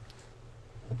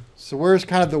 So where's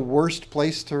kind of the worst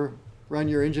place to run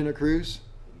your engine at cruise?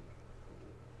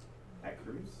 At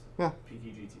cruise? Yeah.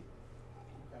 PTGT.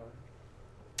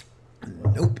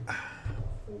 Nope.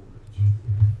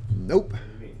 Nope. What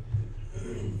do you mean?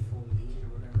 Full lean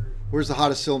or whatever. Where's the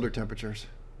hottest cylinder temperatures?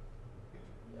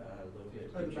 A little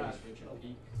bit. At the back.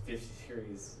 50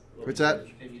 degrees. What's that?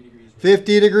 50 degrees.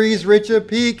 50 degrees rich at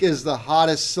peak is the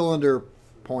hottest cylinder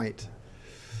point.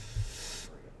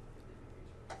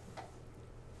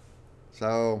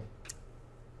 So,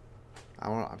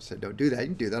 I said don't do that. You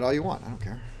can do that all you want. I don't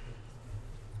care.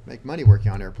 Make money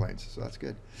working on airplanes, so that's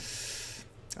good.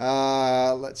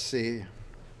 Let's see.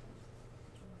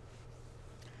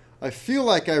 I feel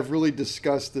like I've really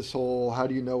discussed this whole how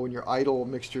do you know when your idle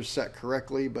mixture's set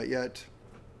correctly, but yet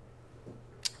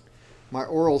my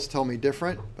orals tell me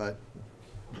different, but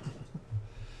I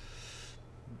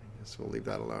guess we'll leave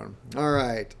that alone. All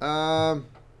right.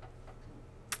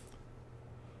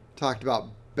 Talked about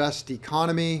best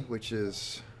economy, which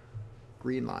is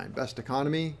green line. Best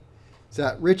economy. Is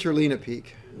that rich or lean at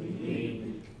peak?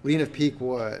 Lean. Lean at peak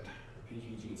what?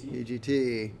 PGT.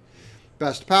 EGT.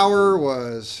 Best power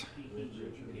was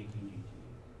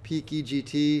peak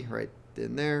EGT, right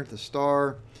in there, the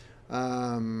star.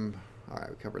 All right,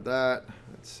 we covered that.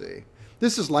 Let's see.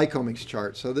 This is Lycoming's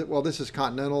chart. So, this is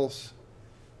Continental's.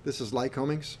 This is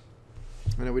Lycoming's.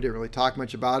 I know we didn't really talk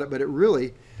much about it, but it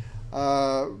really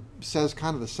says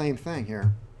kind of the same thing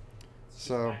here.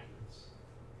 So,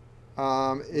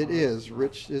 it is.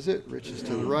 Rich, is it? Rich is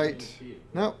to the right.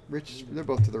 No, Rich, they're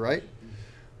both to the right.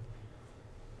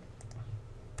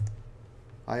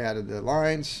 I added the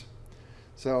lines.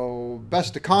 So,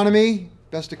 best economy.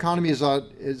 Best economy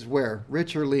is where?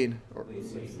 Rich or lean?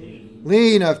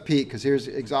 Lean of peak, because here's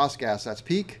exhaust gas. That's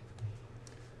peak.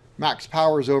 Max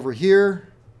power is over here.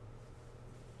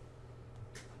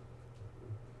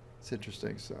 It's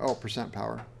interesting. So, oh, percent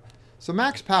power. So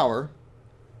max power,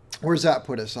 where does that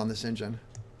put us on this engine?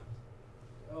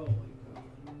 Oh, like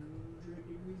 100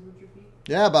 degrees richer peak?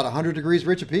 Yeah, about 100 degrees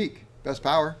rich of peak. Best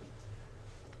power.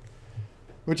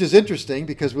 Which is interesting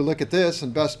because we look at this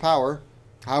and best power.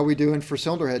 How are we doing for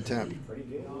cylinder head temp? Pretty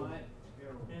good. Not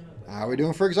terrible. How are we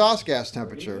doing for exhaust gas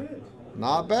temperature? Pretty good.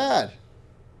 Not bad.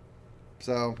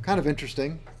 So, kind of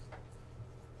interesting.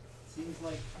 Seems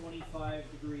like 25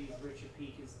 degrees richer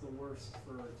peak is the worst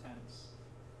for temps.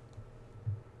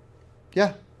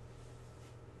 Yeah.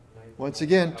 Once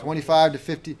again, 25 to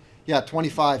 50. Yeah,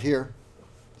 25 here.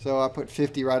 So I put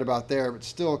 50 right about there, but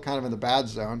still kind of in the bad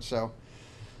zone. So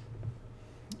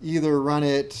either run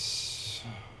it.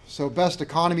 So best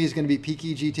economy is going to be peak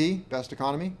EGT, best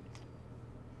economy.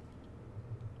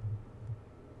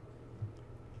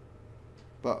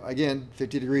 But again,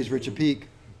 50 degrees rich of peak,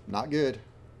 not good.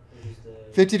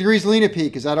 50 degrees lean at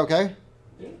peak, is that okay?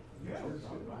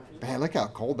 Man, look how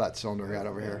cold that cylinder got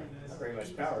over here. Not very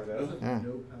much power though. Yeah,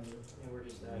 And we're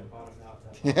just bottomed out.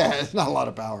 yeah, it's not a lot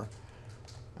of power.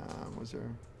 Was there?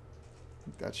 I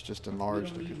think that's just We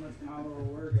enlarged. don't need much power where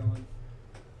we're going.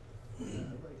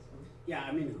 Yeah,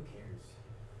 I mean, who cares?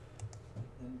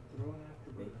 Then throw an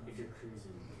afterburner. If you're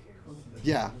cruising, who cares?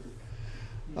 Yeah.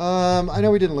 I know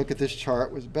we didn't look at this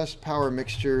chart. It was best power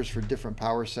mixtures for different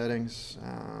power settings.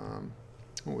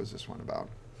 What was this one about?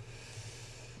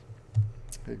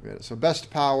 So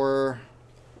best power.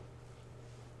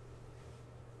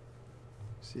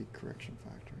 See correction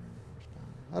factor.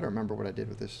 I don't remember what I did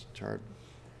with this chart.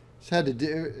 Just had to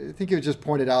do. I think it just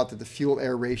pointed out that the fuel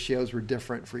air ratios were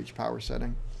different for each power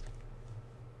setting.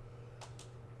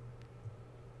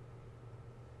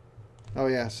 Oh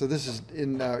yeah, so this is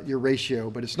in your ratio,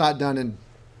 but it's not done in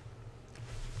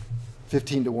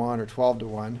 15 to 1 or 12 to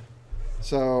 1.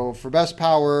 So for best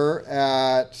power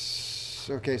at,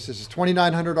 okay, so this is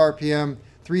 2,900 RPM,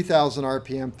 3,000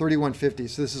 RPM, 3,150.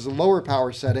 So this is a lower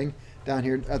power setting, down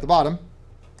here at the bottom.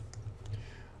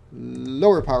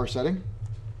 Lower power setting.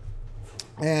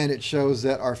 And it shows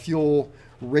that our fuel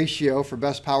ratio for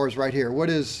best power is right here. What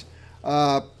is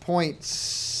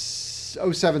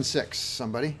 0.076,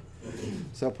 somebody?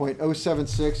 So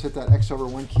 0.076, hit that X over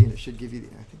 1 key, and it should give you the,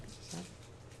 I think this is that.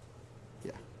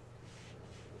 Yeah.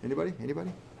 Anybody?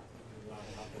 Anybody?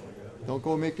 Don't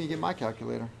go make me get my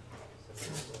calculator.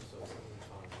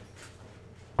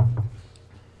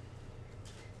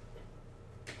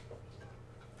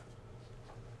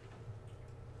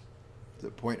 Is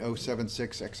it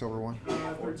 0.076 X over 1?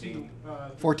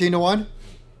 14 to 1?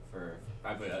 For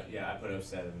I put I put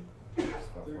 07. It's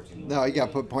about 14. No, you got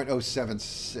to put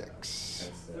 0.076.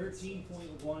 13.16.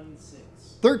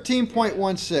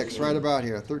 13.16, right about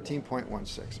here.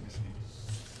 13.16.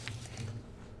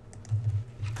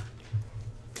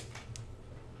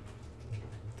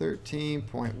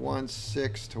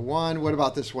 13.16 to 1. What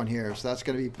about this one here? So that's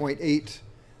going to be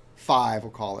 0.85,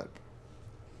 we'll call it.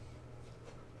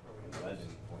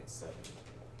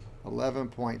 11.7.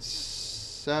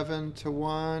 11.7 to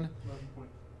 1. 11.8.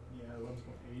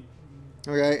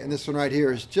 Okay, and this one right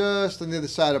here is just on the other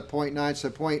side of 0.9,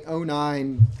 so 0.092.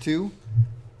 10.8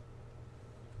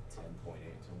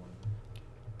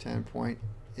 to 1.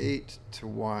 10.8 to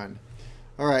 1.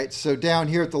 All right, so down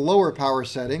here at the lower power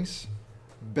settings,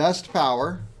 best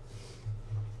power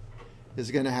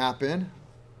is going to happen.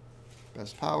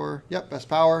 Best power, yep, best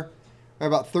power, right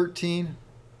about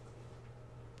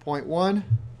 13.1.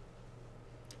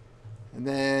 And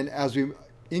then as we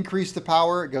increase the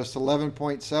power, it goes to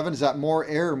 11.7. Is that more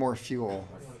air or more fuel?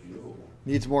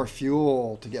 Needs more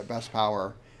fuel to get best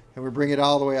power. And we bring it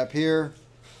all the way up here,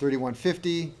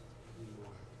 3150.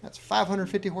 That's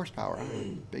 550 horsepower.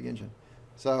 Big engine.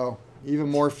 So even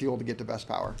more fuel to get to best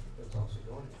power. It's also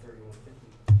going to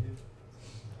 3150 too.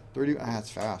 30, that's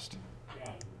fast.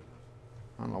 Yeah.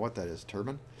 I don't know what that is,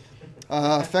 turbine.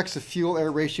 Effects of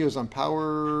fuel-air ratios on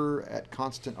power at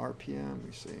constant RPM. Let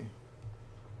me see.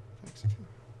 Effects of fuel.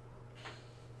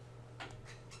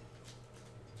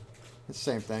 It's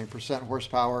the same thing. Percent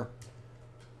horsepower.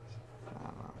 I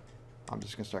don't know. I'm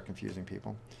just going to start confusing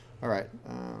people. All right.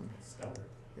 Stellar.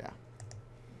 Yeah.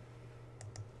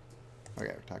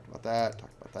 Okay, we talked about that.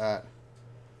 Talked about that.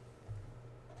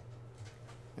 I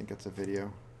think it's a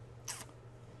video.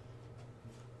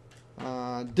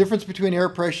 Difference between air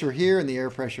pressure here and the air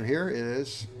pressure here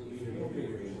is.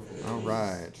 All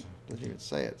right. Doesn't even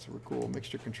say it. So we're cool.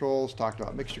 Mixture controls. Talked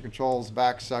about mixture controls.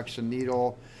 Back suction,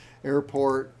 needle,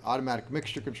 airport, automatic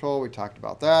mixture control. We talked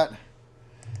about that.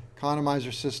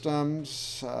 Economizer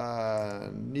systems.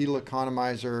 Needle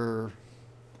economizer.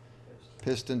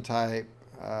 Piston type.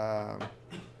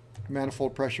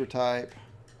 Manifold pressure type.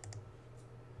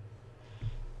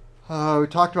 We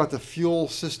talked about the fuel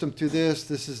system through this.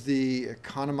 This is the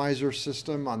economizer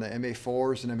system on the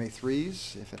MA4s and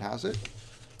MA3s, if it has it.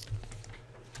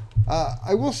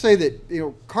 I will say that,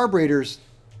 carburetors,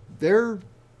 they're,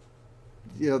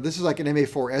 this is like an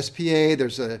MA4 SPA.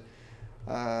 There's a,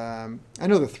 I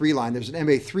know the 3-line. There's an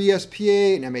MA3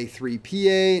 SPA, an MA3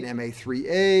 PA, an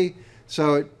MA3A.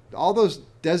 So all those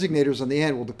designators on the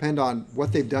end will depend on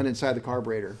what they've done inside the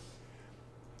carburetor.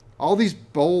 All these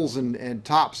bowls and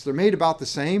tops, they're made about the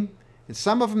same. And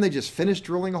some of them, they just finish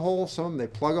drilling a hole. Some of them, they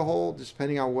plug a hole, just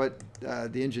depending on what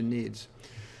the engine needs.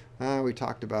 We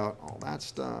talked about all that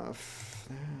stuff.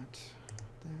 That.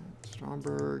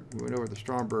 Stromberg. We went over the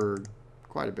Stromberg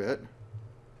quite a bit.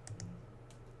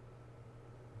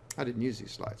 I didn't use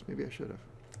these slides. Maybe I should have.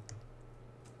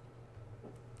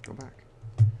 Go back.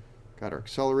 Got our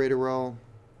accelerator well.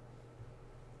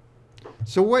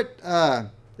 So what,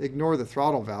 ignore the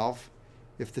throttle valve.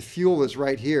 If the fuel is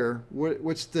right here,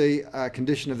 what's the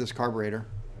condition of this carburetor?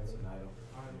 That's an idle.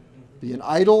 Be an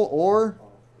idle or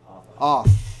off.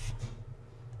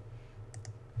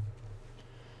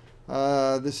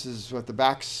 This is what the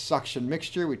back suction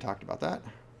mixture. We talked about that.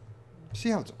 See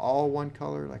how it's all one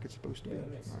color like it's supposed to be? Yeah,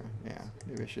 that makes sense. Yeah,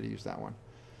 maybe I should have used that one.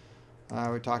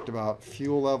 We talked about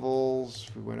fuel levels.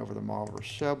 We went over the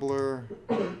Malver-Schebler.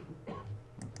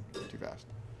 Too fast.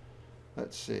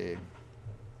 Let's see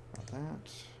about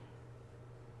that.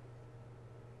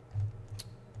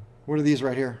 What are these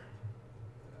right here?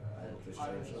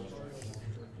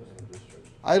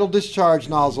 Idle discharge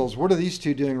nozzles. What are these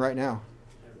two doing right now?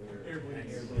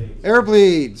 Air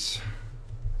bleeds.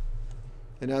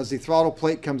 And as the throttle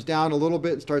plate comes down a little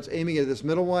bit and starts aiming at this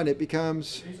middle one, it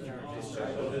becomes.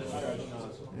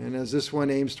 And as this one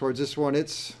aims towards this one,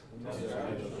 it's.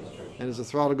 And as the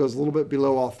throttle goes a little bit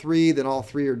below all three, then all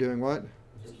three are doing what?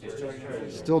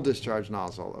 Still discharge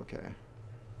nozzle. Okay.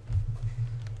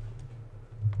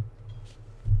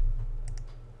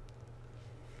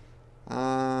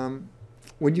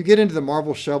 when you get into the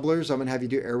Marvel shovelers, I'm going to have you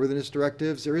do airworthiness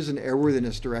directives. There is an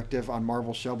airworthiness directive on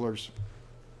Marvel shovelers.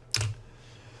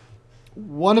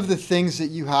 One of the things that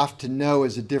you have to know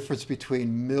is the difference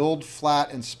between milled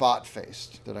flat and spot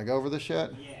faced. Did I go over this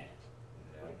yet? Yeah.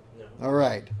 No. All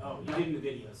right. Oh, you did in the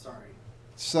video. Sorry.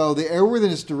 So the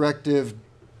airworthiness directive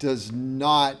does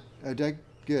not,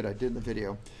 good, I did in the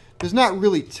video, does not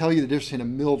really tell you the difference between a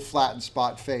milled flat and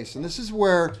spot face. And this is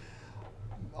where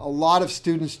a lot of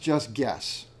students just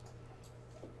guess.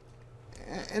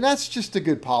 And that's just a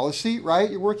good policy, right?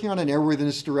 You're working on an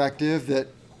airworthiness directive that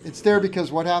it's there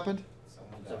because what happened?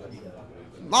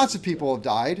 Lots of people have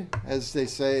died, as they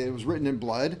say, it was written in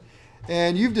blood.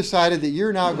 And you've decided that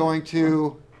you're now going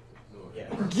to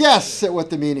guess at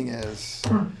what the meaning is,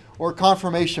 or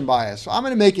confirmation bias. So I'm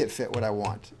going to make it fit what I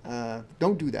want.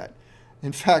 Don't do that.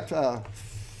 In fact,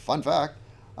 fun fact,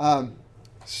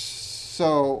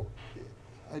 so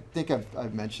I think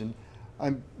I've mentioned,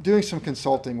 I'm doing some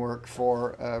consulting work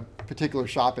for a particular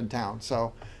shop in town.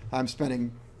 So I'm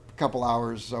spending a couple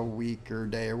hours a week or a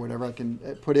day or whatever I can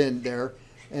put in there.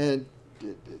 And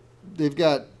they've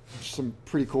got some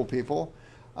pretty cool people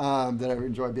that I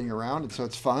enjoy being around. And so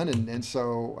it's fun. And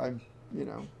so I'm,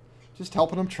 just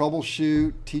helping them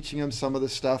troubleshoot, teaching them some of the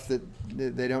stuff that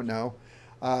they don't know.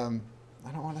 I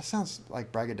don't want, that sounds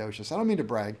like braggadocious. I don't mean to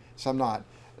brag, so I'm not.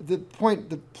 The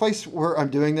place where I'm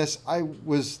doing this, I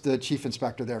was the chief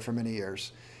inspector there for many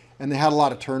years. And they had a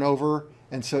lot of turnover.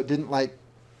 And so it didn't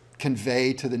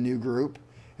convey to the new group.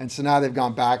 And so now they've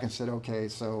gone back and said, okay,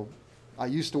 so I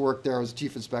used to work there. I was a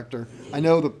chief inspector. I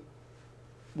know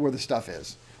where the stuff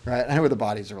is, right? I know where the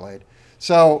bodies are laid.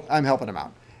 So I'm helping them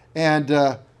out. And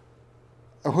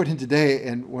I went in today,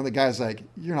 and one of the guys like,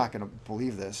 you're not going to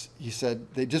believe this. He said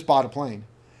they just bought a plane.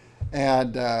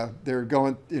 And they're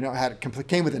going,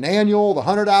 came with an annual, the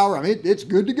 100-hour. I mean, it's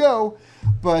good to go.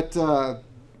 But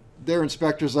their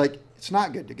inspector's like, it's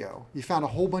not good to go. He found a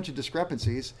whole bunch of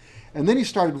discrepancies. And then he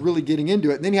started really getting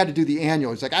into it. And then he had to do the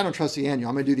annual. He's like, I don't trust the annual.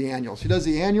 I'm going to do the annual. So he does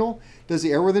the annual, does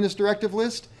the airworthiness directive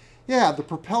list. Yeah, the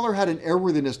propeller had an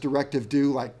airworthiness directive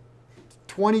due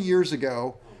 20 years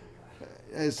ago.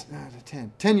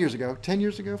 10 years ago,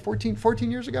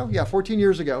 14 years ago? Yeah, 14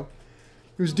 years ago.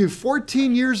 It was due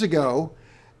 14 years ago,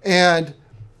 and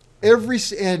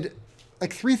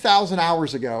 3,000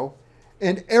 hours ago,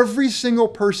 and every single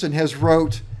person has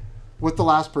wrote what the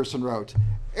last person wrote.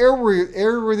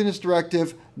 Airworthiness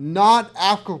directive not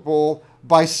applicable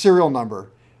by serial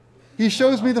number. He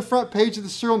shows me the front page of the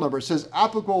serial number. It says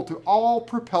applicable to all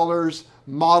propellers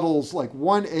models like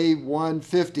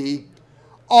 1A150,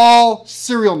 all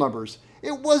serial numbers.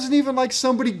 It wasn't even like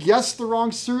somebody guessed the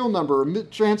wrong serial number or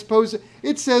transposed it.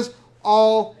 It says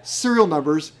all serial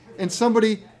numbers, and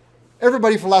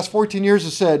everybody for the last 14 years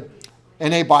has said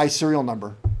NA by serial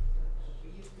number.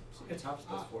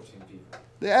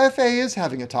 The FAA is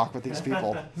having a talk with these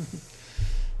people.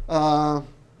 I'll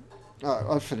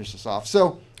finish this off.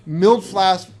 So, milled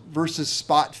flat versus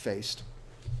spot faced.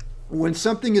 When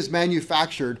something is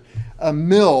manufactured, a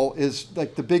mill is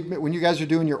like the big, when you guys are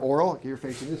doing your oral, you're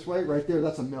facing this way, right there,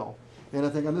 that's a mill. And I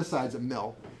think on this side's a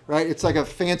mill, right? It's like a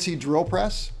fancy drill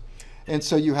press. And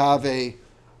so you have you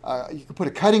can put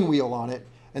a cutting wheel on it,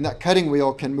 and that cutting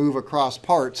wheel can move across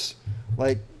parts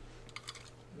like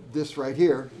this right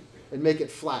here and make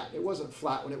it flat. It wasn't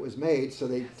flat when it was made, so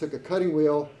they took a cutting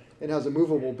wheel and has a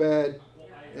movable bed,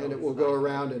 and it will go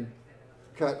around and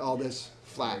cut all this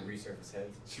flat. Resurface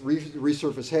heads.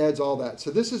 Resurface heads, all that.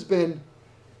 So this has been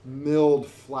milled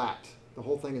flat. The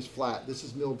whole thing is flat. This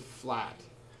is milled flat,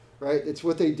 right? It's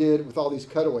what they did with all these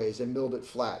cutaways. They milled it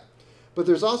flat. But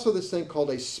there's also this thing called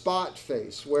a spot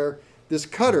face, where this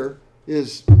cutter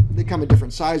they come in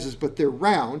different sizes, but they're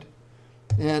round.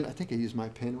 And I think I used my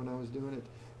pen when I was doing it.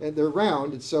 And they're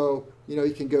round, and so,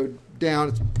 you can go down.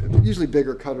 It's usually a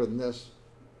bigger cutter than this,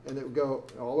 and it would go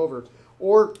all over.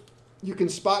 Or you can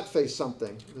spot face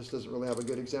something. This doesn't really have a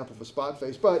good example of a spot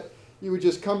face, but you would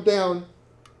just come down,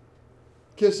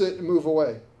 kiss it, and move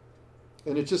away.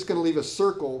 And it's just going to leave a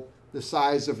circle the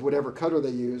size of whatever cutter they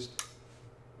used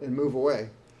and move away.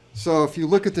 So if you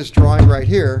look at this drawing right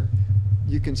here,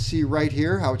 you can see right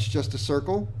here how it's just a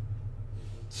circle.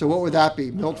 So what would that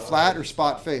be? Milled flat or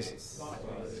spot faced?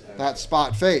 That's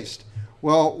spot faced.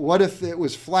 Well, what if it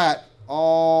was flat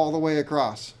all the way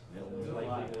across?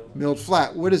 Milled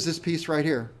flat. What is this piece right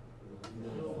here?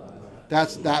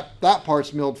 That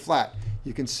part's milled flat.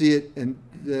 You can see it in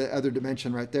the other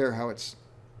dimension right there, how it's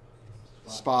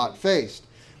spot faced.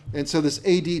 And so this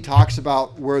AD talks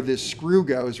about where this screw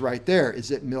goes right there. Is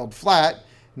it milled flat?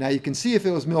 Now you can see if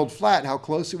it was milled flat, how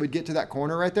close it would get to that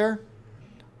corner right there.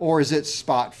 Or is it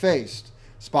spot faced?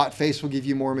 Spot face will give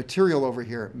you more material over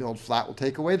here. Milled flat will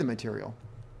take away the material.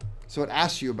 So it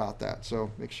asks you about that.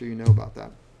 So make sure you know about that.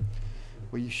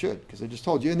 Well, you should, because I just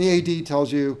told you. And the AD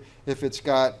tells you if it's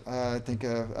got, I think,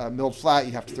 a milled flat,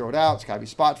 you have to throw it out. It's got to be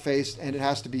spot faced, and it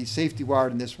has to be safety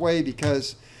wired in this way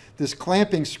because this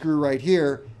clamping screw right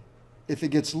here, if it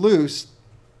gets loose,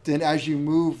 then as you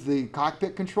move the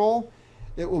cockpit control,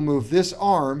 it will move this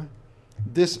arm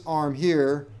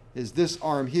here is this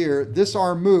arm here. This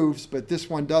arm moves, but this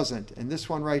one doesn't. And this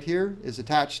one right here is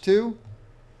attached to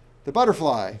the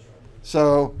butterfly.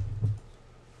 So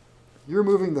you're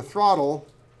moving the throttle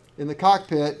in the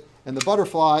cockpit, and the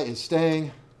butterfly is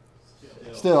staying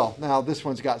still. Now, this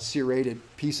one's got serrated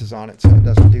pieces on it, so it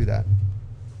doesn't do that.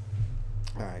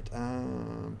 All right.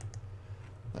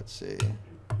 Let's see.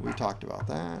 We talked about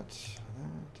that. Let's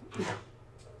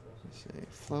see.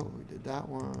 Float, we did that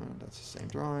one. That's the same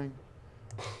drawing.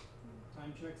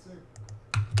 Time check,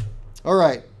 sir. All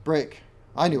right, break.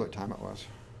 I knew what time it was.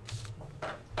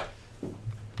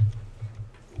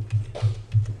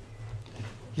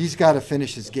 He's got to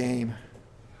finish his game.